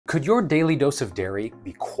Could your daily dose of dairy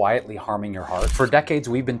be quietly harming your heart? For decades,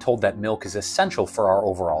 we've been told that milk is essential for our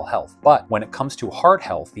overall health. But when it comes to heart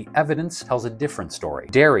health, the evidence tells a different story.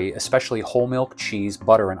 Dairy, especially whole milk, cheese,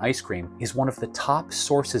 butter, and ice cream, is one of the top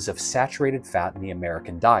sources of saturated fat in the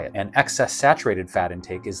American diet. And excess saturated fat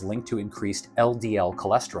intake is linked to increased LDL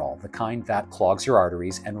cholesterol, the kind that clogs your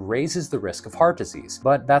arteries and raises the risk of heart disease.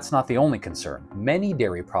 But that's not the only concern. Many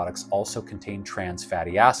dairy products also contain trans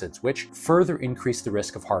fatty acids, which further increase the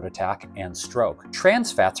risk of heart attack and stroke.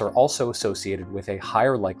 Trans fats are also associated with a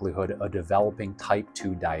higher likelihood of developing type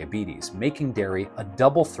 2 diabetes, making dairy a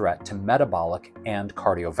double threat to metabolic and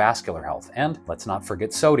cardiovascular health. And let's not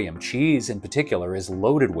forget sodium. Cheese in particular is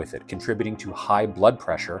loaded with it, contributing to high blood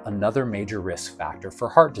pressure, another major risk factor for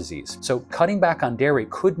heart disease. So cutting back on dairy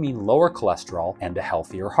could mean lower cholesterol and a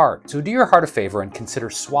healthier heart. So do your heart a favor and consider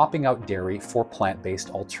swapping out dairy for plant-based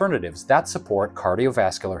alternatives that support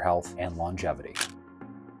cardiovascular health and longevity.